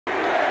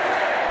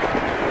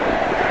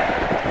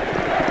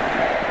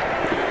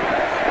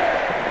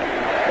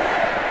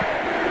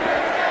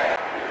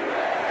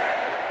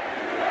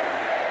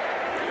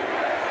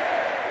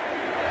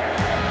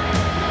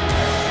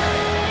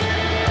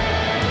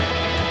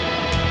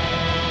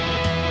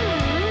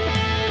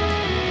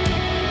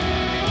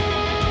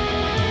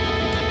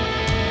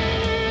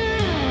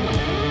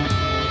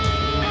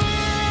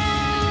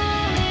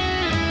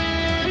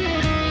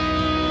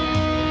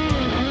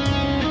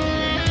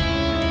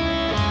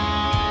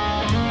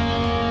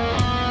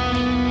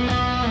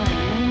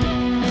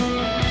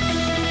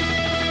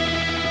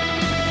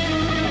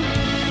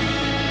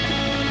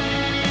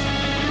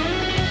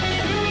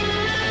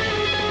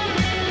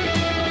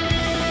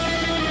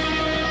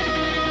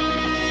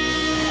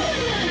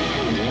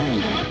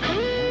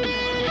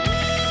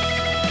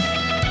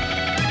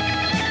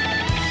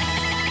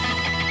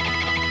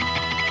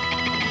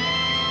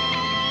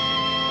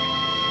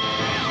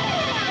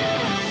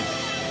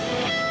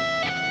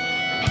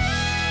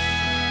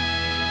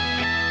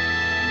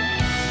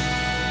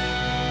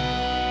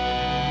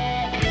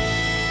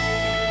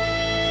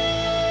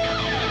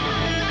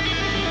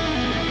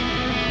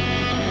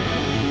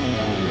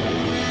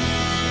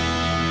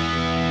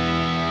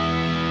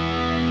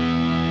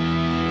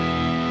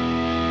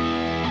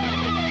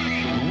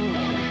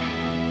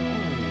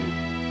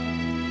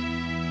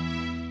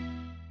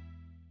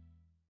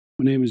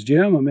My name is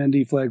Jim. I'm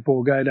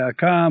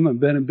ndflagpoleguy.com. I've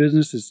been in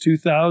business since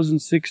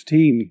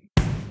 2016.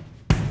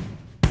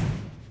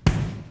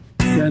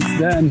 Since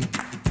then,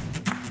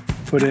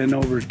 put in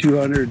over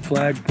 200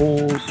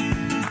 flagpoles,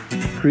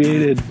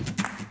 created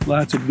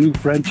lots of new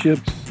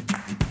friendships,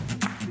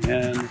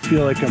 and I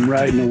feel like I'm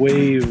riding a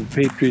wave of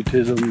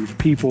patriotism.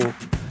 People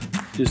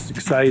just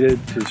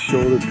excited to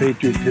show their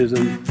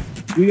patriotism.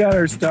 We got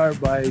our start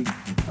by,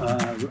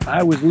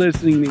 I was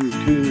listening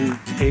to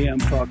AM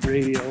Talk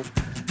Radio,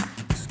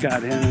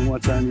 Scott Hennen,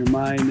 What's on Your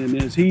Mind,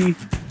 and as he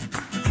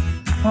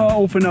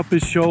opened up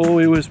his show,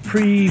 it was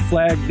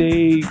pre-Flag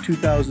Day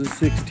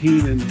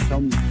 2016, and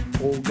some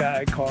old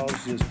guy calls,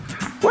 says,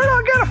 "Where do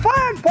I get a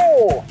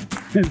flagpole?"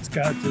 And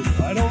Scott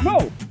says, "I don't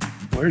know.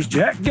 Where's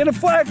Jack? Get a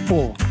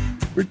flagpole."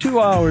 For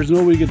 2 hours,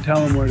 nobody could tell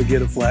him where to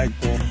get a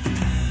flagpole.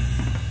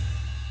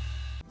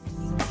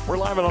 We're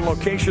live and on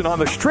location on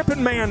the Strip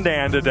in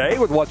Mandan today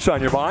with What's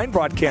on Your Mind,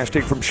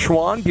 broadcasting from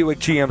Schwann Buick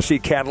GMC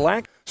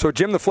Cadillac. So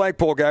Jim, the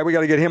flagpole guy, we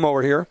got to get him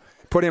over here,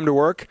 put him to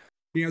work.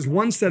 He has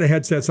one set of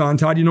headsets on.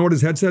 Todd, you know what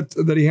his headsets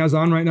that he has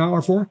on right now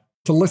are for?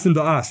 To listen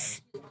to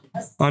us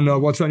on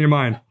What's on Your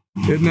Mind.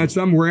 Isn't that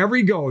something? Wherever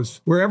he goes,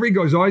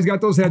 always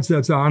got those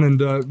headsets on, and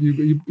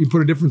you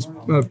put a different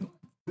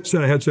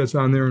set of headsets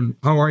on there. And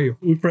how are you?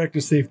 We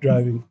practice safe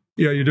driving.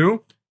 Yeah, you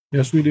do?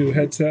 Yes, we do.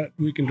 Headset.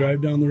 We can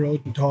drive down the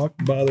road and talk,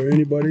 bother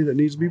anybody that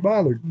needs to be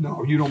bothered.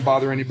 No, you don't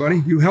bother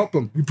anybody. You help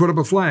them. You put up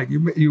a flag.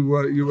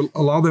 You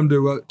allow them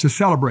to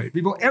celebrate.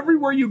 People,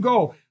 everywhere you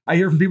go, I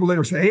hear from people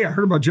later say, "Hey, I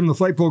heard about Jim the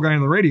Flagpole Guy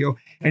on the radio."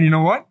 And you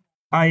know what?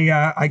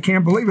 I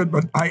can't believe it,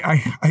 but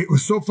it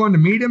was so fun to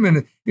meet him.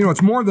 And you know,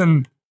 it's more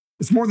than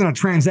a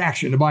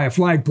transaction to buy a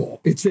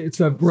flagpole. It's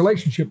a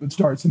relationship that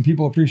starts, and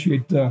people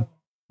appreciate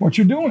what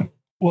you're doing.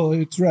 Well,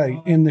 it's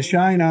right. And the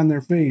shine on their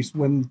face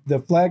when the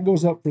flag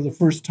goes up for the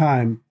first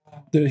time,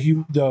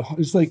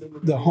 it's like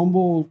the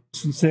humble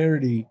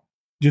sincerity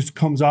just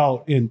comes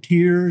out in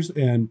tears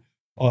and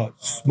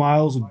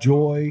smiles of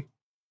joy.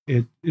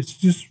 It's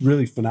just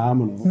really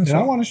phenomenal. And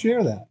I want to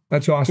share that.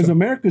 That's awesome. Because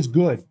America's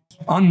good.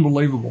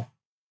 Unbelievable.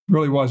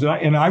 Really was.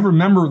 And I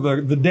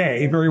remember the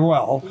day very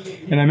well.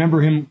 And I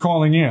remember him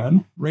calling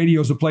in.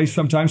 Radio's a place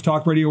sometimes,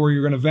 talk radio, where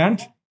you're going to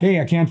vent.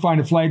 Hey, I can't find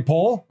a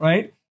flagpole,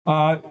 right?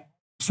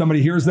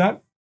 Somebody hears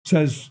that,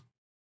 says,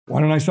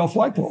 "Why don't I sell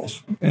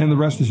flagpoles?" And the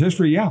rest is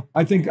history. Yeah,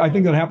 I think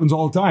that happens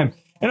all the time.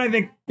 And I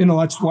think,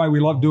 that's why we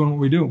love doing what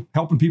we do,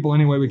 helping people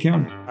any way we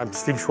can. I'm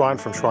Steve Schwann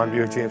from Schwann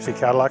Buick GMC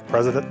Cadillac,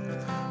 president.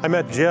 I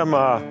met Jim,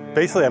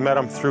 basically I met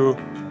him through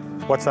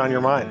What's on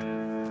Your Mind.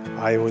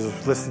 I was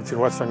listening to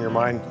What's on Your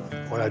Mind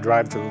when I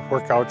drive to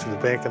work out to the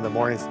bank in the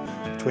mornings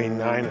between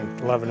 9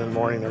 and 11 in the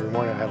morning. Every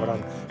morning I have it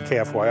on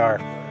KFYR.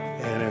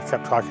 And it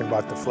kept talking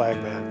about the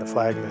flagman, the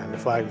flagman, the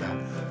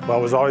flagman. Well,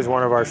 it was always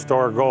one of our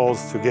store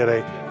goals to get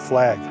a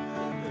flag.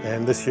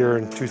 And this year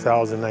in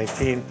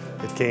 2019,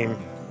 it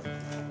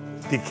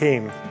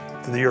became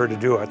the year to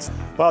do it.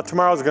 Well,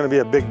 tomorrow's going to be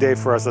a big day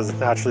for us, as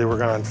naturally we're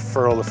going to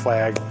unfurl the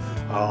flag.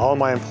 All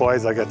my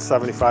employees, I got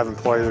 75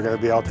 employees, are going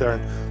to be out there,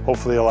 and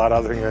hopefully a lot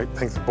of other. I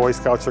think the Boy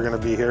Scouts are going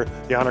to be here.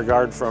 The Honor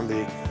Guard from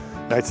the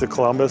Knights of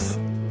Columbus.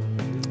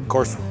 Of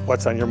course,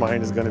 What's on Your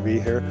Mind is going to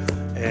be here.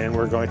 And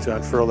we're going to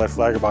unfurl that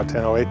flag about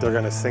 10:08. They're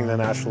going to sing the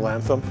national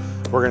anthem.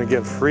 We're going to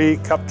give free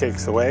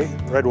cupcakes away,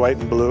 red, white,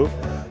 and blue.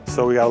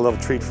 So we got a little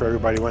treat for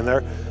everybody when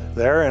they're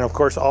there. And of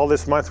course, all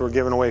this month we're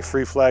giving away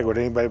free flag when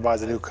anybody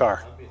buys a new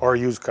car or a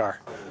used car.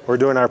 We're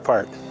doing our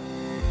part.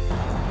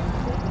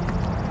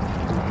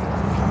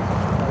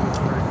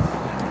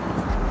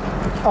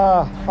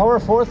 Our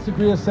 4th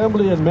degree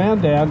assembly in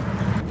Mandan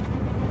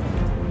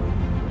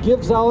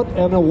gives out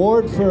an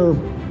award for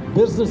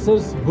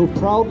businesses who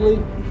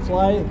proudly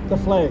fly the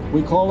flag.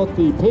 We call it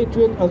the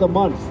Patriot of the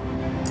Month.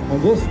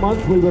 And this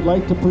month we would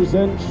like to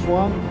present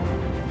Schwann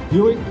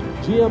Buick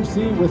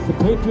GMC with the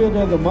Patriot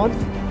of the Month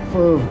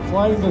for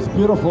flying this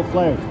beautiful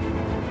flag.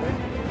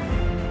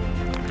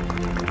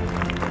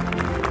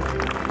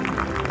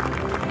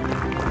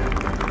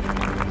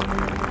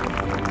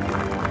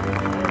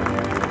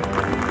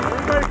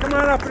 Everybody come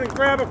on up and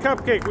grab a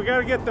cupcake. We got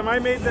to get them. I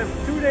made them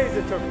 2 days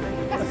it took me.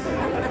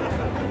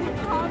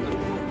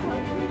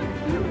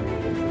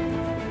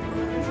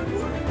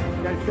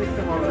 Take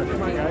some over.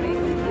 Come on, guys.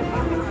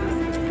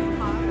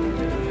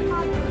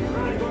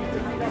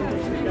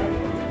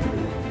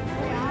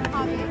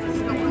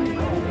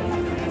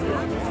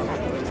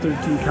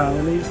 13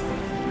 colonies,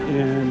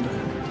 and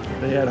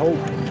they had hope.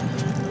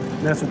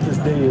 And that's what this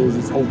day is.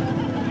 It's hope.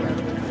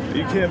 Are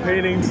you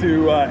campaigning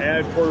to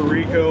add Puerto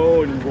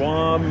Rico and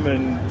Guam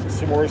and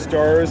some more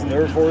stars, and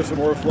therefore some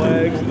more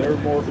flags, and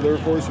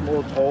therefore some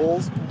more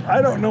poles?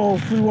 I don't know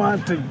if we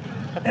want to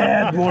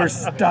add more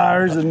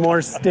stars and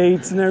more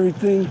states and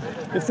everything.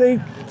 If they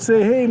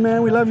say, "Hey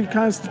man, we love your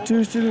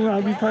Constitution, we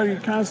want to be part of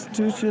your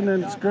Constitution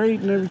and it's great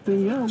and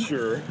everything,"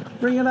 Sure.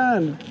 Bring it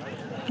on.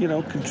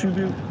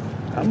 Contribute.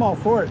 I'm all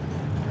for it.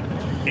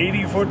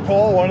 80-foot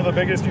pole, one of the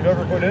biggest you've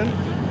ever put in?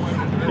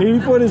 80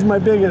 foot is my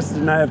biggest,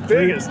 and I have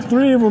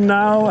three of them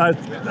now.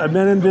 I've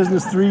been in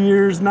business 3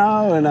 years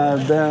now, and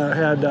I've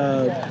had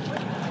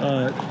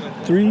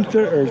 3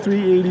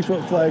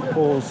 80-foot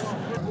flagpoles.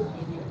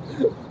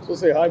 So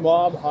say hi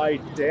mom, hi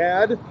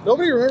dad.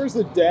 Nobody remembers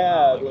the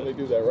dad when they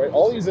do that, right?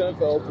 All these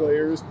NFL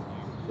players,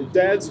 the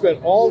dad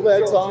spent all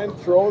that time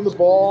throwing the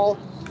ball.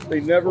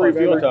 They never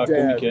remember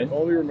dad. They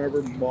only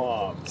remember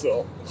mom.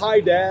 So hi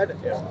dad.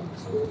 Yeah.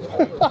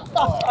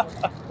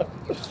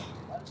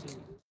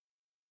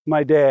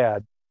 My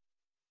dad,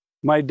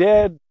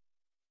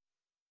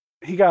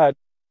 he got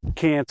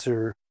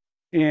cancer,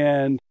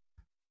 and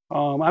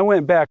I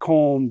went back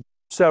home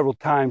several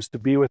times to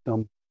be with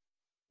him.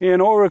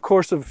 And over the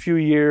course of a few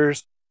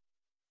years,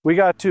 we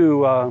got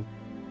to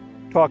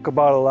talk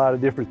about a lot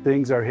of different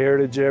things, our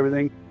heritage and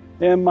everything.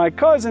 And my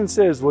cousin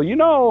says, well, you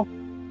know,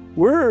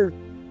 we're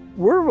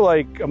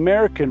like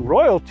American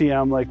royalty.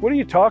 I'm like, what are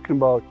you talking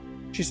about?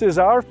 She says,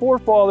 our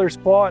forefathers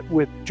fought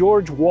with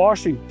George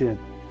Washington.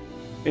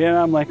 And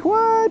I'm like,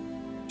 what?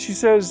 She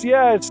says,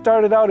 yeah, it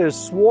started out as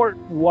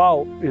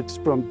Swartout. It's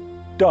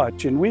from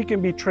Dutch, and we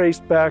can be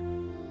traced back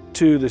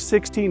to the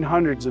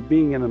 1600s of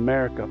being in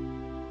America.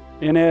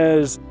 And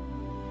as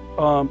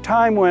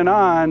time went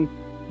on,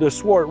 the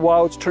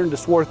Swartouts turned to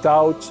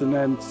Swarthouts, and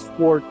then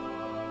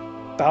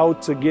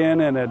Swarthouts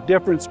again, and a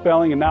different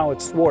spelling, and now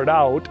it's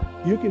Swartout.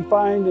 You can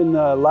find in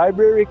the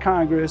Library of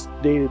Congress,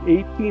 dated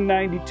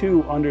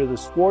 1892, under the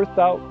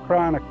Swartout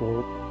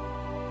Chronicles,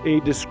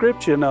 a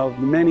description of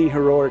many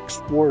heroic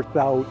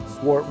Swarthouts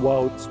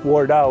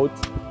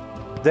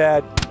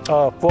that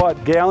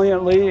fought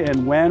gallantly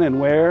and when and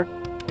where.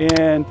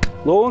 And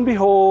lo and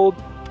behold,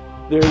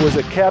 there was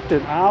a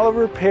Captain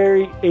Oliver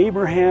Perry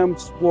Abraham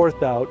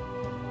Swartout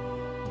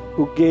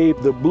who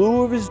gave the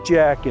blue of his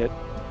jacket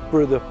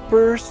for the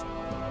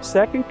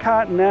Second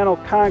Continental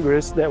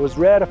Congress that was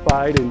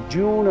ratified in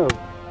June of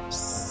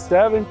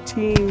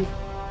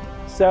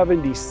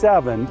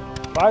 1777.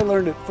 I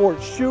learned at Fort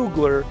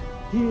Schugler,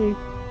 he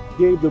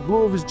gave the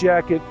blue of his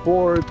jacket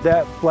for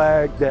that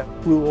flag that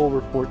flew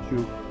over Fort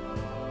Schugler.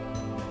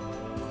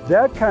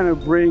 That kind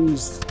of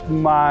brings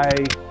my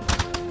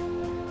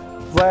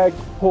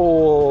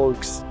flagpole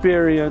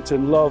experience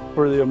and love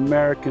for the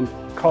American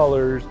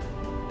colors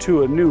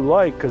to a new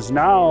light, because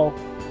now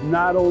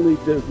not only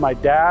does my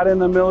dad in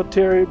the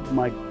military,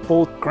 my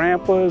both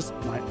grandpas,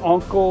 my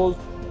uncles,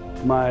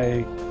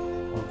 my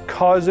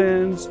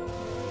cousins,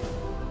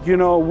 you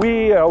know,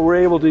 we were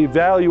able to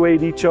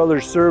evaluate each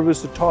other's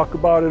service and talk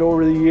about it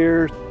over the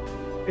years.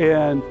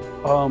 And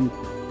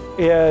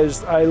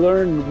as I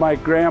learned, my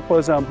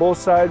grandpas on both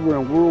sides were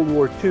in World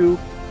War II.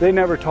 They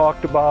never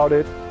talked about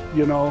it,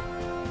 you know.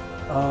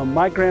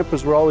 My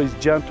grandpas were always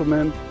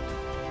gentlemen.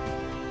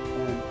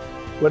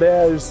 But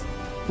as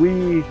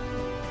we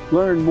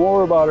learn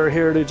more about our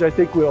heritage, I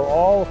think we'll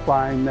all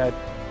find that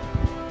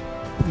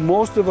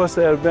most of us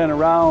that have been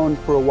around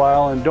for a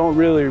while and don't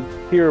really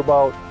hear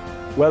about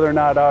whether or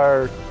not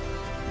our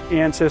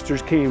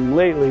ancestors came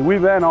lately,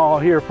 we've been all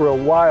here for a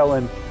while,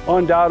 and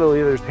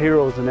undoubtedly there's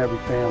heroes in every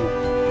family.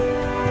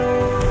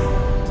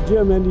 It's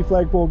Jim, ND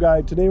Flagpole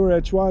Guy. Today we're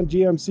at Schwann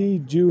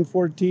GMC, June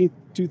 14th,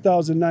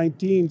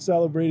 2019,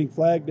 celebrating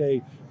Flag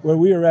Day, where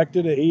we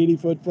erected an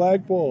 80-foot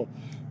flagpole.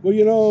 Well,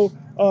 you know,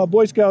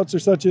 Boy Scouts are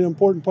such an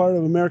important part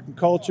of American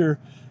culture,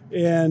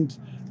 and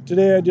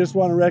today I just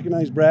want to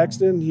recognize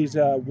Braxton. He's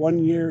a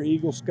one-year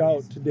Eagle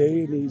Scout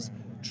today, and he's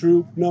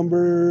troop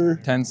number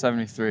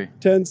 1073.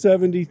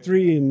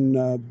 1073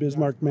 in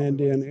Bismarck,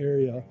 Mandan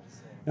area.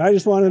 And I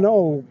just want to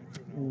know,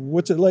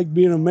 what's it like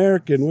being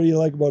American? What do you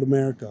like about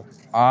America?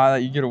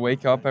 That you get to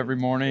wake up every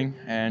morning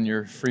and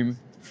you're a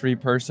free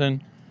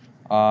person.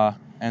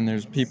 And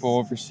there's people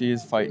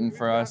overseas fighting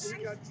for us,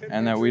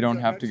 and that we don't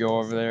have to go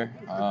over there.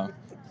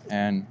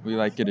 And we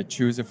get to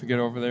choose if we get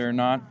over there or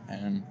not.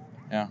 And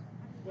yeah.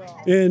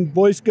 And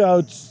Boy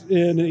Scouts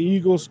and an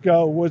Eagle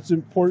Scout, what's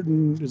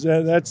important is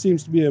that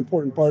seems to be an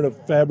important part of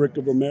fabric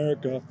of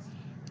America.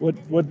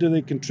 What do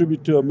they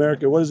contribute to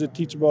America? What does it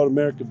teach about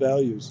American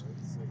values?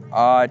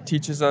 It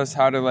teaches us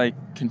how to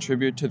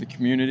contribute to the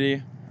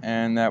community,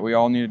 and that we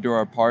all need to do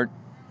our part.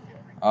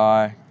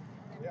 Yeah.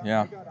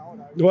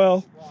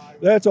 Well,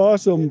 that's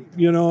awesome,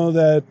 you know,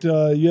 that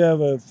you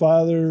have a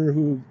father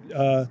who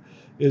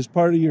is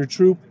part of your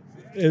troop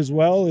as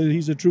well.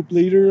 He's a troop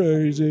leader,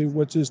 or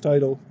what's his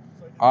title?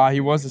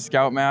 He was a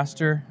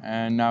scoutmaster,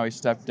 and now he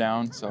stepped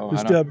down. So he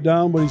stepped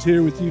down, but he's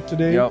here with you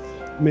today. Yep.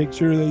 Make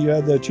sure that you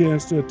had the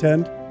chance to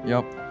attend.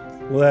 Yep.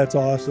 Well, that's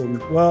awesome.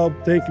 Well,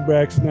 thank you,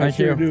 Braxton. I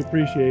sure do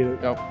appreciate it.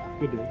 Yep.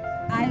 Good day.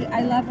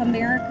 I love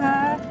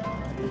America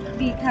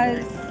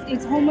because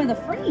it's home of the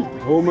free.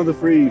 Home of the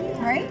free.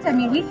 Right? I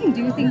mean, we can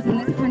do things in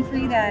this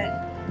country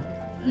that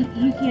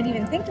you can't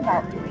even think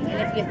about doing.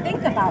 And if you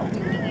think about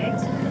doing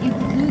it, you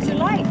could lose your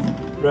life.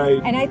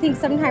 Right. And I think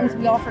sometimes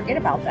we all forget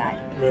about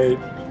that. Right.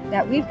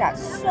 That we've got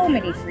so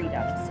many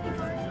freedoms.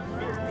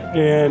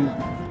 And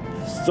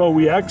so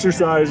we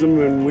exercise them,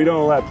 and we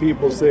don't let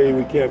people say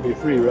we can't be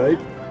free, right?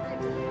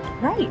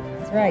 Right.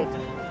 That's right.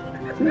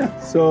 Yeah.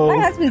 So my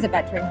husband's a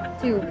veteran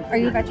too. Are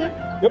you a veteran?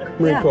 Yep,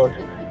 Marine Corps.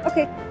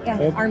 Okay,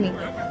 yeah, Army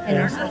and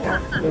National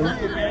Guard.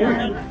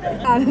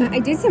 I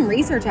did some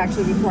research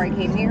actually before I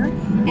came here,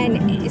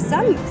 and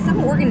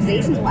some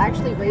organizations will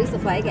actually raise the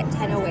flag at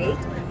 10:08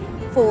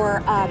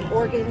 for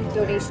organ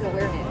donation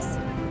awareness.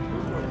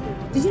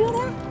 Did you know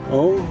that?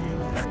 Oh,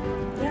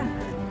 Yeah.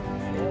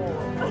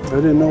 I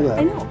didn't know that.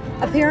 I know.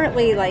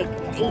 Apparently, like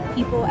 8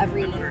 people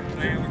every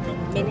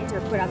minute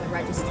are put on the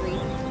registry,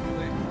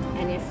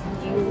 and if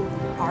you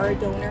are a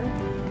donor,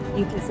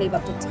 you can save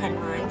up to 10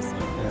 lives.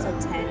 So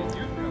 10.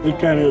 It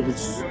kind of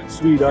is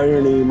sweet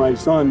irony. My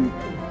son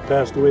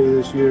passed away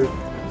this year,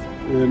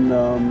 and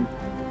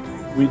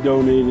we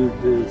donated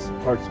his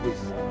parts of his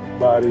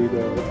body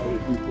to other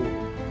people.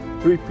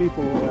 3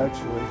 people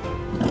actually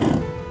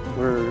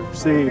were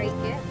saved.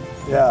 Great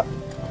gift. Yeah,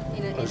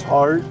 his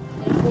heart.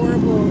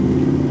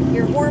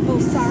 Your horrible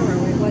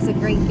sorrow. It was a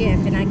great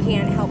gift, and I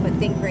can't help but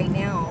think right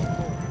now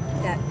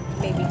that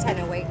maybe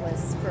 10:08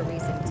 was for a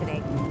reason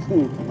today.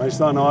 My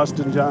son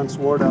Austin John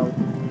Swartout.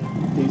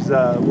 He's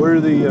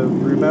worthy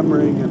of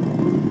remembering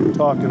and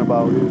talking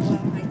about. He was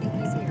Well, I think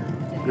he's here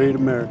today. great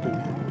American.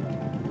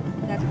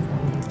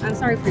 I'm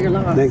sorry for your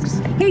loss. Thanks.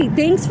 Hey,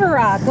 thanks for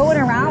going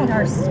around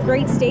our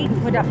great state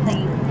and put up the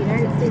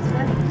United States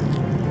flag.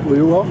 Well,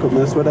 you're welcome.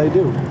 That's what I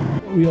do.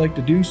 What we like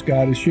to do,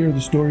 Scott, is share the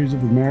stories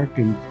of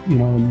American,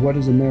 and what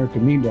does America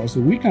mean to us. So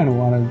we kind of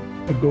want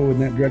to go in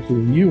that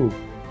direction with you.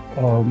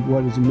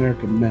 What has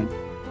America meant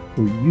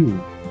for you?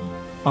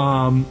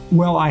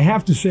 Well, I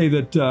have to say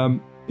that,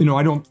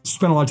 I don't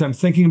spend a lot of time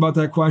thinking about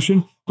that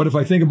question. But if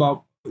I think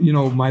about,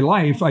 my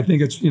life, I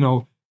think it's,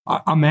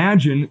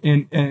 imagine,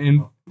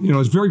 and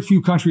there's very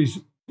few countries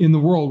in the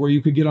world where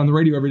you could get on the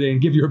radio every day and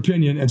give your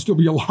opinion and still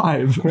be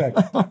alive. Correct.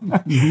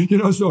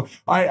 So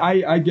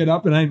I get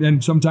up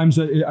and sometimes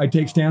I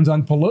take stands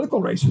on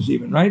political races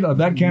even, right?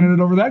 That candidate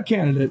over that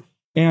candidate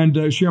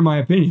and share my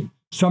opinion.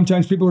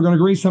 Sometimes people are going to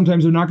agree.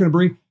 Sometimes they're not going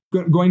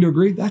to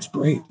agree. That's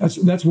great.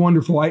 That's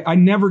wonderful. I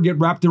never get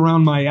wrapped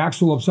around my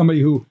axle of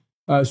somebody who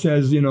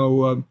says,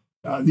 you're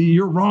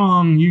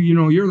wrong.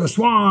 You're the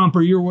swamp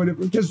or you're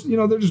whatever, because,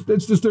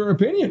 it's just their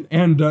opinion.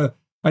 And,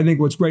 I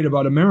think what's great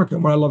about America,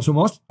 what I love so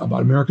most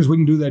about America is we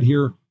can do that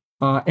here.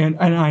 And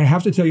I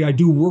have to tell you, I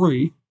do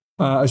worry,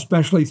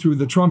 especially through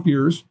the Trump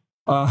years,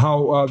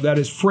 how that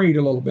is frayed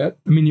a little bit.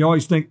 I mean, you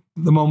always think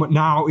the moment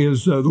now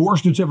is the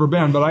worst it's ever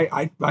been. But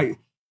I at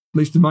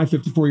least in my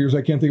 54 years,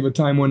 I can't think of a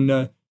time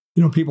when,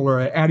 people are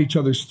at each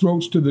other's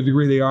throats to the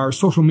degree they are.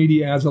 Social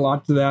media adds a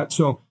lot to that.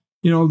 So,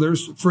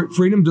 there's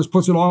freedom just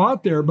puts it all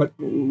out there. But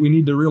we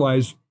need to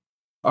realize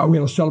we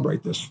have to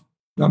celebrate this,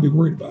 not be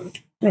worried about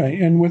it. Right,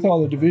 and with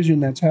all the division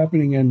that's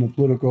happening in the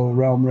political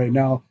realm right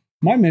now,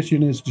 my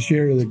mission is to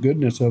share the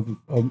goodness of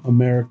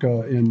America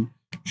and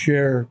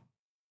share,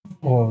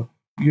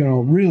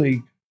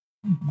 really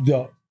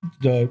the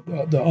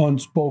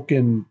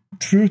unspoken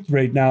truth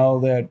right now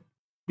that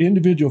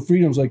individual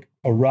freedoms like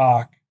a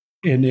rock,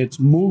 and it's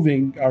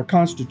moving. Our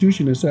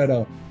Constitution has set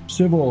a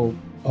civil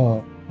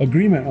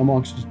agreement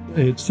amongst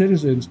its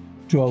citizens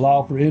to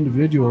allow for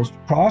individuals to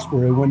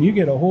prosper, and when you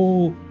get a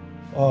whole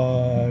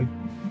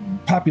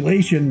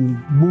population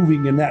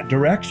moving in that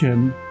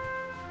direction,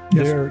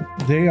 Yes.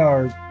 they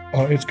are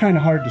it's kind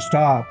of hard to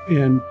stop,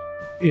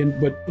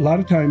 but a lot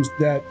of times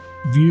that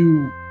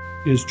view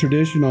is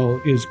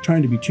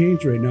trying to be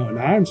changed right now, and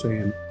I'm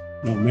saying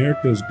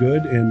America is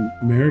good and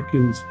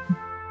Americans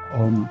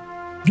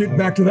Getting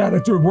back to that,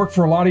 it worked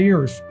for a lot of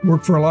years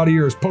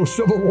post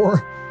Civil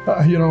War,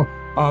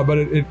 but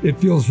it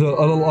feels a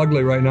little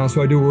ugly right now,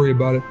 so I do worry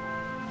about it.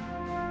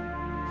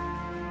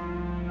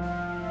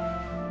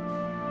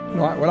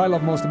 What I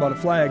love most about a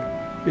flag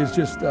is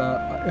just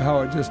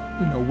how it just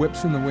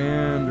whips in the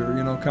wind, or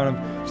kind of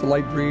it's a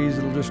light breeze.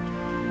 It'll just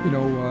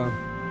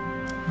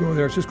go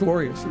there. It's just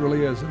glorious. It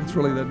really is. And it's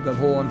really that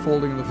whole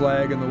unfolding of the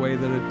flag and the way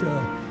that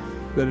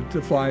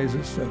it flies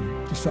is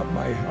just something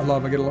I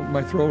love. I get it in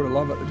my throat. I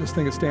love it. I just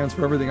think it stands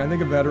for everything. I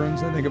think of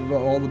veterans. I think of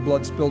all the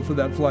blood spilled for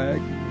that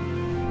flag.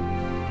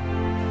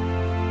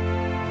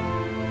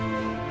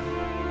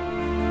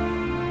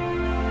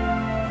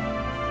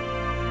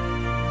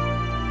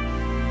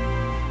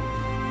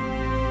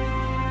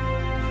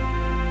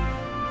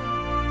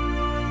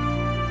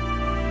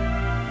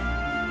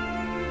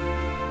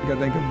 I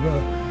think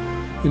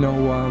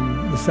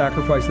of the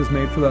sacrifices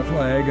made for that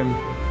flag and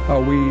how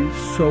we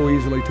so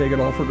easily take it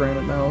all for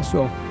granted now.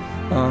 So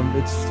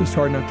it's just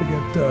hard not to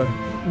get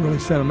really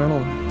sentimental,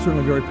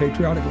 certainly very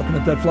patriotic looking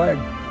at that flag.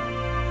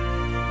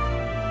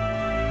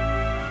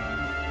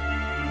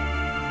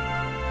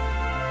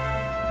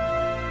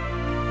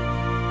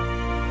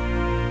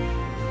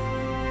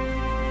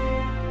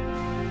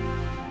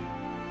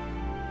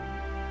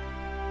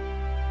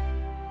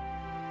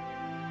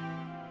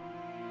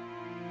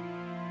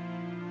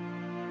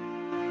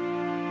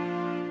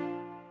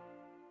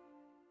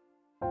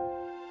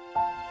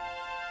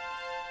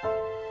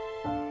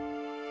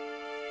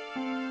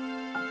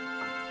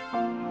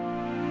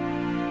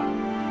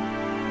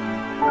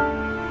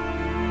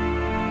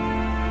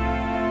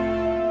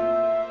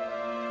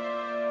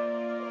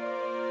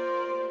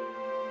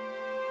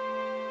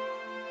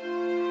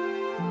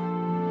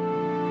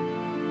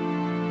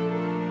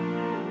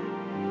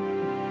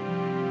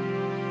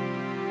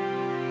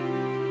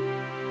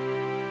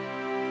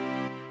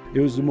 It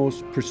was the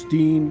most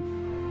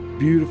pristine,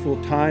 beautiful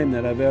time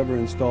that I've ever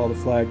installed a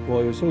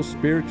flagpole. It was so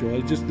spiritual.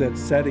 It just, that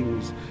setting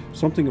was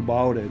something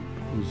about it.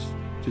 It was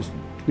just,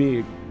 to me,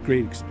 a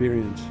great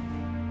experience.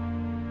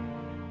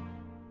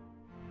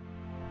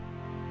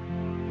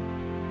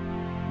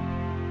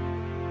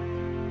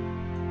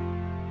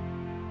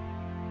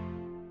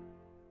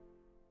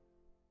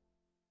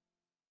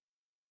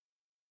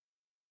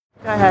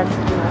 Go ahead.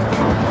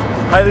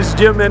 Hi, this is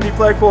Jim, ND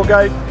Flagpole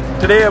Guy.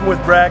 Today I'm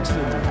with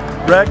Braxton.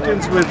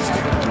 Braxton's with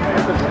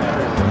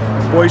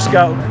Boy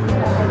Scout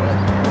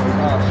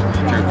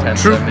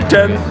Troop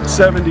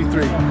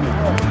 1073.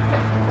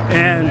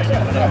 And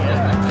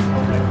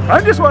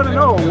I just want to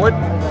know, what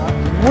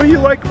do you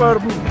like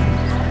about him?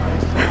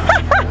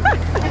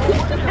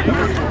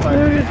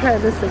 Let me try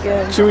this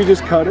again. Should we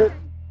just cut it?